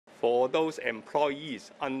for those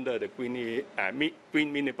employees under the green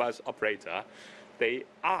minibus operator, they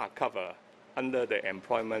are covered under the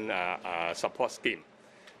employment support scheme.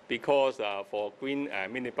 Because for green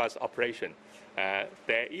minibus operation,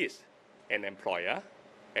 there is an employer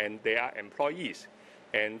and they are employees.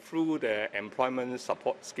 And through the employment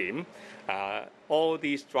support scheme, all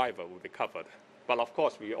these drivers will be covered. But of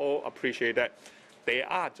course, we all appreciate that there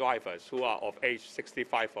are drivers who are of age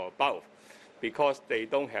 65 or above because they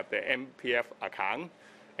don't have the MPF account.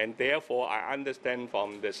 And therefore, I understand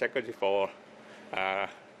from the Secretary for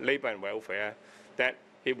Labour and Welfare that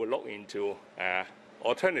he will look into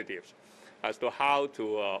alternatives as to how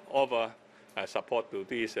to offer support to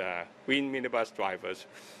these green minibus drivers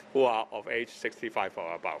who are of age 65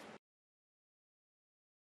 or above.